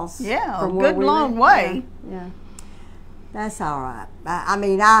 miles. Yeah, from a good long way. Yeah. That's all right. I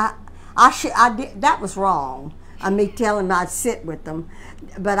mean, did. That was wrong. Me telling them I'd sit with them,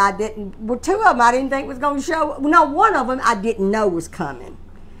 but I didn't. Well, 2 of them I didn't think was going to show. No, one of them I didn't know was coming,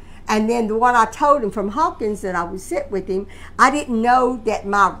 and then the one I told him from Hawkins that I would sit with him, I didn't know that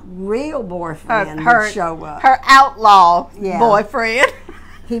my real boyfriend would show up. Her outlaw boyfriend.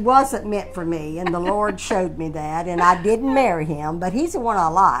 He wasn't meant for me, and the Lord showed me that, and I didn't marry him, but he's the one I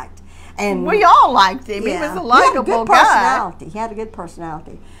liked. And we all liked him. He was a likable guy. He had a good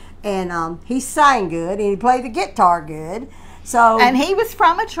personality. And he sang good, and he played the guitar good. And he was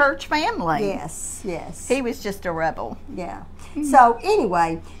from a church family. Yes. He was just a rebel. Yeah. So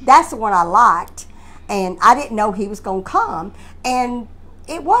anyway, that's the one I liked, and I didn't know he was going to come. And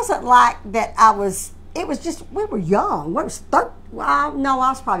it wasn't like that it was just, we were young. I was I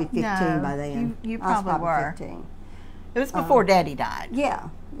was probably 15 by then. You probably were. 15. It was before Daddy died. Yeah.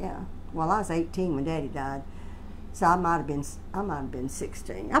 Well, I was 18 when Daddy died. So I might have been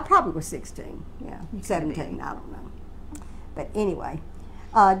 16. I probably was 16. Yeah, 17. I don't know. But anyway,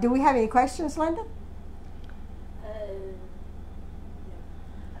 do we have any questions, Linda?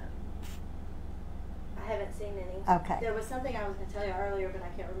 I haven't seen any. Okay. There was something I was going to tell you earlier, but I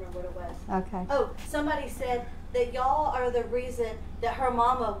can't remember what it was. Okay. Oh, somebody said that y'all are the reason that her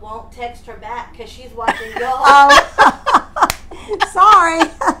mama won't text her back because she's watching y'all. Oh, sorry.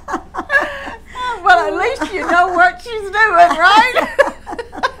 Well, at least you know what she's doing, right?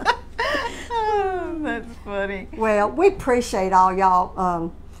 Oh, that's funny. Well, we appreciate all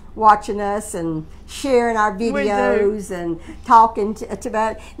y'all watching us and sharing our videos and talking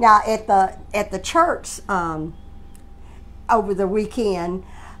about. Now at the church over the weekend,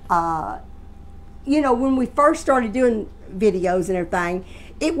 when we first started doing videos and everything,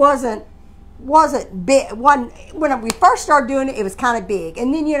 it wasn't big. When we first started doing it, it was kind of big,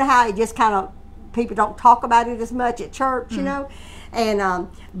 and then you know how it just kind of, people don't talk about it as much at church, and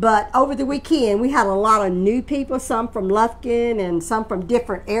but over the weekend we had a lot of new people, some from Lufkin and some from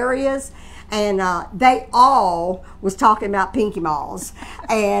different areas, and they all was talking about Pinky Malls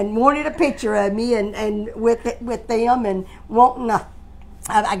and wanted a picture of me and with them and wanting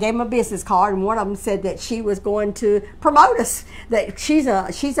I gave them a business card, and one of them said that she was going to promote us, that she's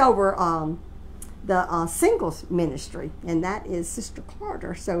over the singles ministry, and that is Sister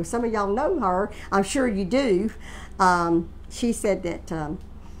Carter. So some of y'all know her. I'm sure you do. She said that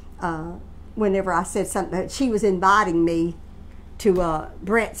whenever I said something, she was inviting me to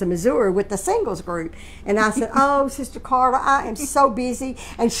Branson, Missouri with the singles group. And I said, oh, Sister Carter, I am so busy.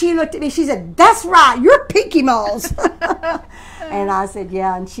 And she looked at me, she said, that's right, you're Pinky Malls. And I said,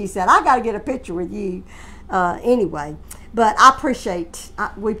 yeah. And she said, I got to get a picture with you. Anyway, But I appreciate,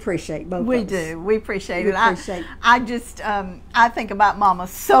 we appreciate both We of us. do. We appreciate We it. appreciate- I just, I think about Mama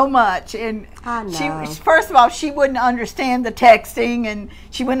so much. And I know. first of all, she wouldn't understand the texting and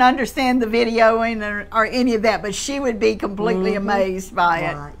she wouldn't understand the videoing or any of that, but she would be completely amazed by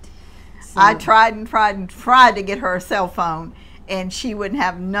it. Right. I So- tried and tried and tried to get her a cell phone, and she wouldn't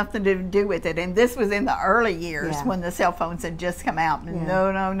have nothing to do with it. And this was in the early years Yeah. when the cell phones had just come out.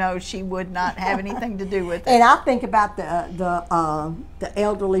 Yeah. No, she would not have anything to do with it. And I think about the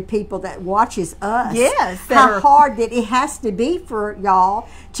elderly people that watches us. Yes, that how are- hard that it has to be for y'all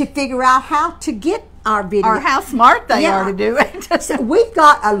to figure out how to get our video. Or how smart they Yeah. are to do it. So we've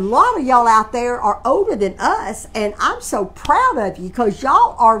got a lot of y'all out there are older than us, and I'm so proud of you because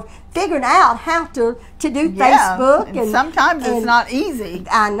y'all are figuring out how to do Yeah, Facebook. and sometimes it's and not easy.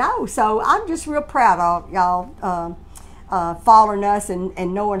 I know, so I'm just real proud of y'all following us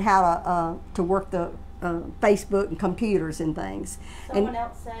and knowing how to work the Facebook and computers and things. Someone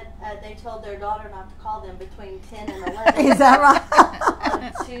else said they told their daughter not to call them between 10 and 11. Is that right?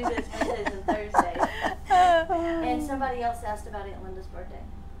 On Tuesdays, Wednesdays, and Thursdays. And somebody else asked about Aunt Linda's birthday.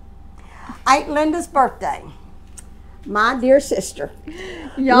 Aunt Linda's birthday. My dear sister.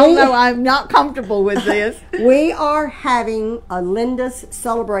 Y'all know I'm not comfortable with this. We are having a Linda's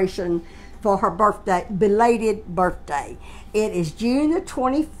celebration for her birthday, belated birthday. It is June the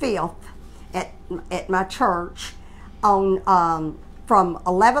 25th at my church on from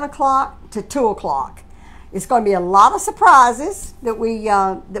 11 o'clock to 2 o'clock. It's going to be a lot of surprises that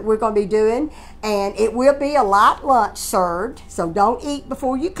we're going to be doing, and it will be a light lunch served. So don't eat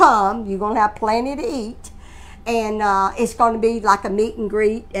before you come. You're going to have plenty to eat, and it's going to be like a meet and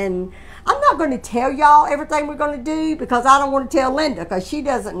greet. And I'm not going to tell y'all everything we're going to do because I don't want to tell Linda because she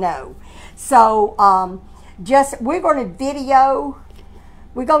doesn't know. So we're going to video.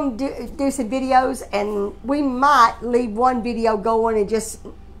 We're going to do some videos, and we might leave one video going and just,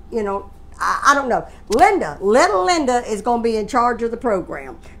 I don't know. Little Linda is going to be in charge of the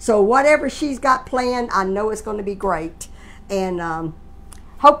program. So whatever she's got planned, I know it's going to be great. And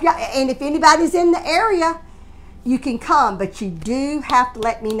hope y'all, and if anybody's in the area, you can come, but you do have to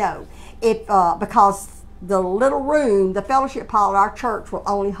let me know. Because the little room, the fellowship hall at our church will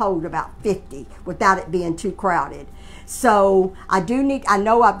only hold about 50 without it being too crowded. So I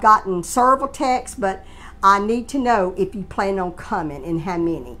know I've gotten several texts, but I need to know if you plan on coming and how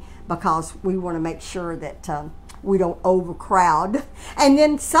many, because we want to make sure that we don't overcrowd. And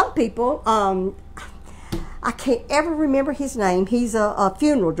then some people, I can't ever remember his name. He's a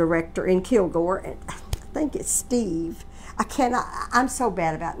funeral director in Kilgore, and I think it's Steve. I'm so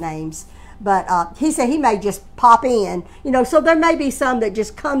bad about names. But he said he may just pop in, so there may be some that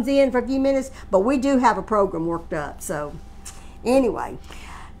just comes in for a few minutes, but we do have a program worked up. So anyway,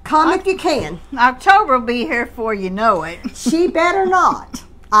 come if you can. October will be here before you know it. She better not.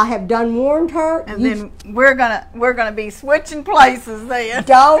 I have done warned her. And then we're gonna be switching places then.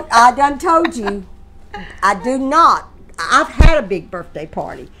 I done told you. I do not. I've had a big birthday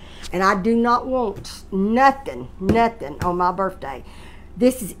party, and I do not want nothing on my birthday.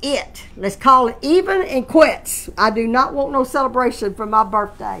 This is it. Let's call it even and quits. I do not want no celebration for my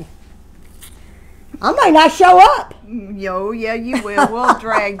birthday. I may not show up. Yo, yeah, you will. We'll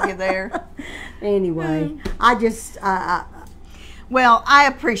drag you there. Anyway, I just... Well, I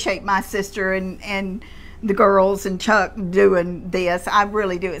appreciate my sister and the girls and Chuck doing this. I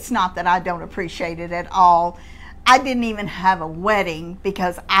really do. It's not that I don't appreciate it at all. I didn't even have a wedding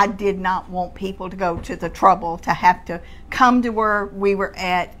because I did not want people to go to the trouble to have to come to where we were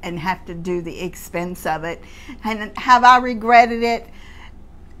at and have to do the expense of it. And have I regretted it?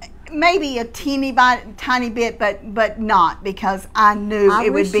 Maybe a tiny bit, but not, because I knew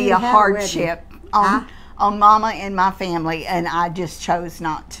it would be a hardship on Mama and my family, and I just chose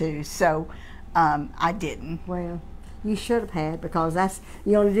not to. So I didn't. Well, you should have had, because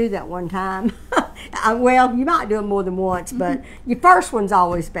you only do that one time. Well, you might do it more than once, but your first one's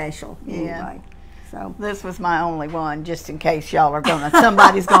always special. Yeah. Anyway, so this was my only one, just in case y'all are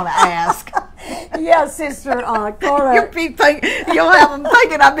somebody's gonna ask. Yeah, Sister Cora. You'll have them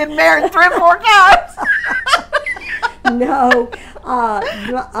thinking I've been married 3 or 4 times. No,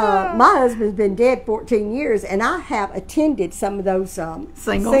 my husband's been dead 14 years, and I have attended some of those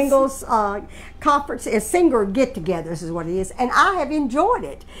singles conferences, single get-togethers is what it is, and I have enjoyed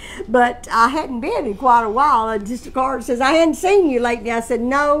it. But I hadn't been in quite a while, and Sister Carter says, I hadn't seen you lately. I said,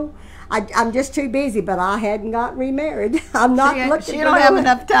 no, I'm just too busy, but I hadn't got remarried. I'm not looking. She don't have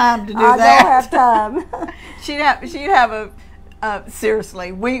enough time to do that. I don't have time. she'd have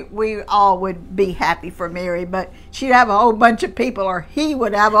Seriously, we all would be happy for Mary, but she'd have a whole bunch of people, or he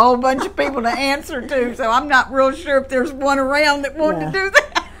would have a whole bunch of people to answer to. So I'm not real sure if there's one around that wanted to do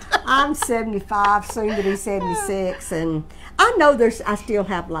that. I'm 75, soon to be 76, and I know I still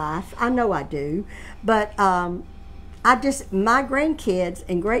have life. I know I do, but my grandkids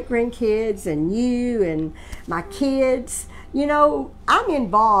and great grandkids and you and my kids, you know, I'm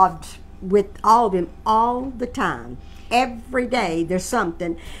involved with all of them all the time. Every day there's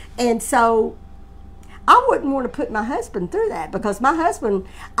something, and so I wouldn't want to put my husband through that, because my husband,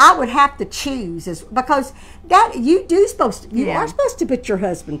 I would have to choose, because that you are supposed to put your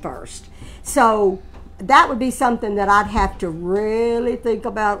husband first. So that would be something that I'd have to really think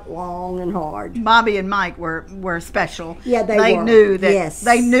about long and hard. Bobby and Mike were special. Yeah, they were. Knew that yes.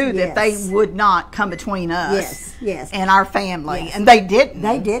 They knew that they would not come between us. Yes. And our family, yes. and they didn't.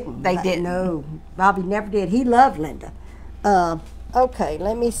 They didn't. They didn't. No, Bobby never did. He loved Linda. Okay,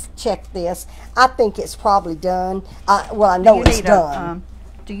 let me check this. I think it's probably done. Well, I know it's done.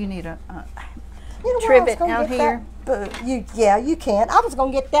 Do you need a you know trivet out here? You can. I was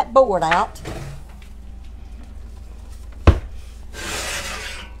going to get that board out.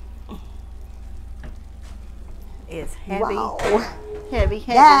 It's heavy. Wow. Heavy.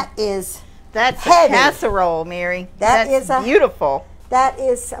 That's heavy. A casserole, Mary. That's beautiful. That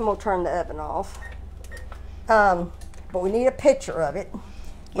is, I'm going to turn the oven off. But we need a picture of it.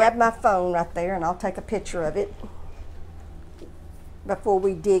 Grab my phone right there and I'll take a picture of it before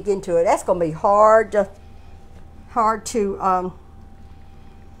we dig into it. That's going to be hard to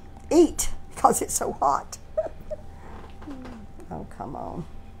eat because it's so hot. Oh, come on.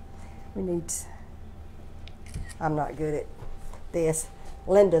 I'm not good at this.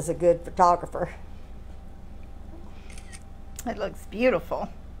 Linda's a good photographer. It looks beautiful.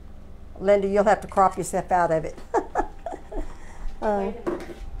 Linda, you'll have to crop yourself out of it.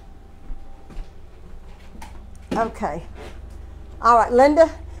 Okay. All right, Linda,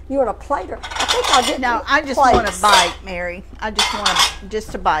 you want a plate? Or I think I'll get I just want a bite, Mary. I just want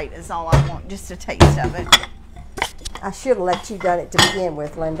just a bite is all I want, just a taste of it. I should have let you done it to begin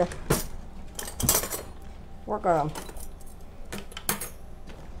with, Linda. We're gonna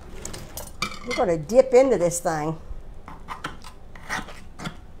dip into this thing.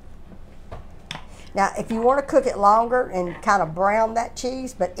 Now, if you want to cook it longer and kind of brown that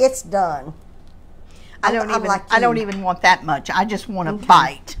cheese, but it's done. I don't even want that much. I just want a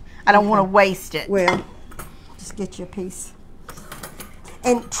bite. I don't want to waste it. Well, just get you a piece.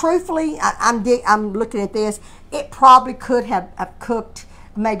 And truthfully, I'm looking at this. It probably could have cooked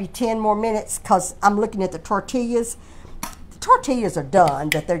maybe 10 more minutes, because I'm looking at the tortillas. The tortillas are done,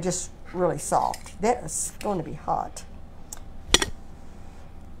 but they're just really soft. That's going to be hot.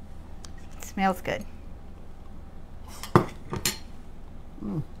 Smells good.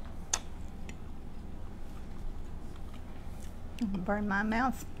 Burn my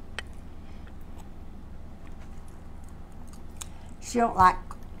mouth. She don't like,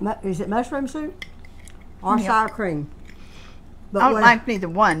 is it mushroom soup or sour cream? But I don't like neither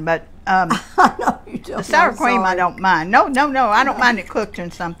one, but I know you don't. The sour cream I don't mind. No, I don't mind it cooked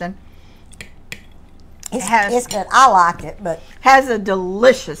in something. It's good. I like it, but has a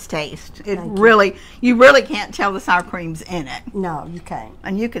delicious taste. You really can't tell the sour cream's in it. No, you can't.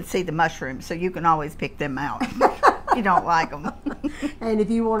 And you can see the mushrooms, so you can always pick them out. You don't like them. And if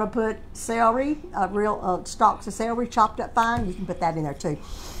you want to put celery, real stalks of celery chopped up fine, you can put that in there too.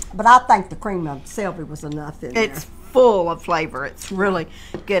 But I think the cream of celery was enough in there. It's full of flavor. It's really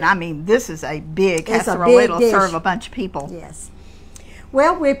good. I mean, this is a big casserole. It'll serve a bunch of people. Yes.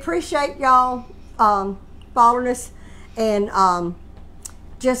 Well, we appreciate y'all following us, and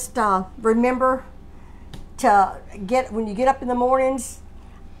just remember to when you get up in the mornings,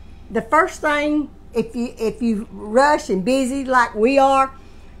 the first thing, if you rush and busy like we are,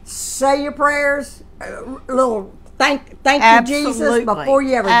 say your prayers, a little thank you Jesus before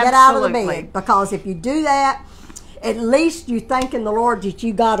you ever get out of the bed, because if you do that, at least you thanking the Lord that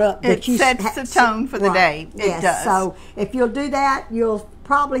you got up. It sets the tone for the day. It does. So if you'll do that, you'll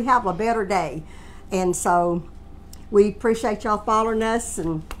probably have a better day. And so we appreciate y'all following us.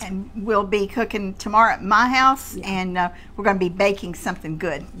 And we'll be cooking tomorrow at my house, and we're going to be baking something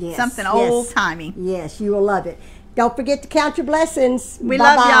good. Yes. Something old-timey. Yes, you will love it. Don't forget to count your blessings. We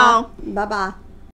love y'all. Bye-bye.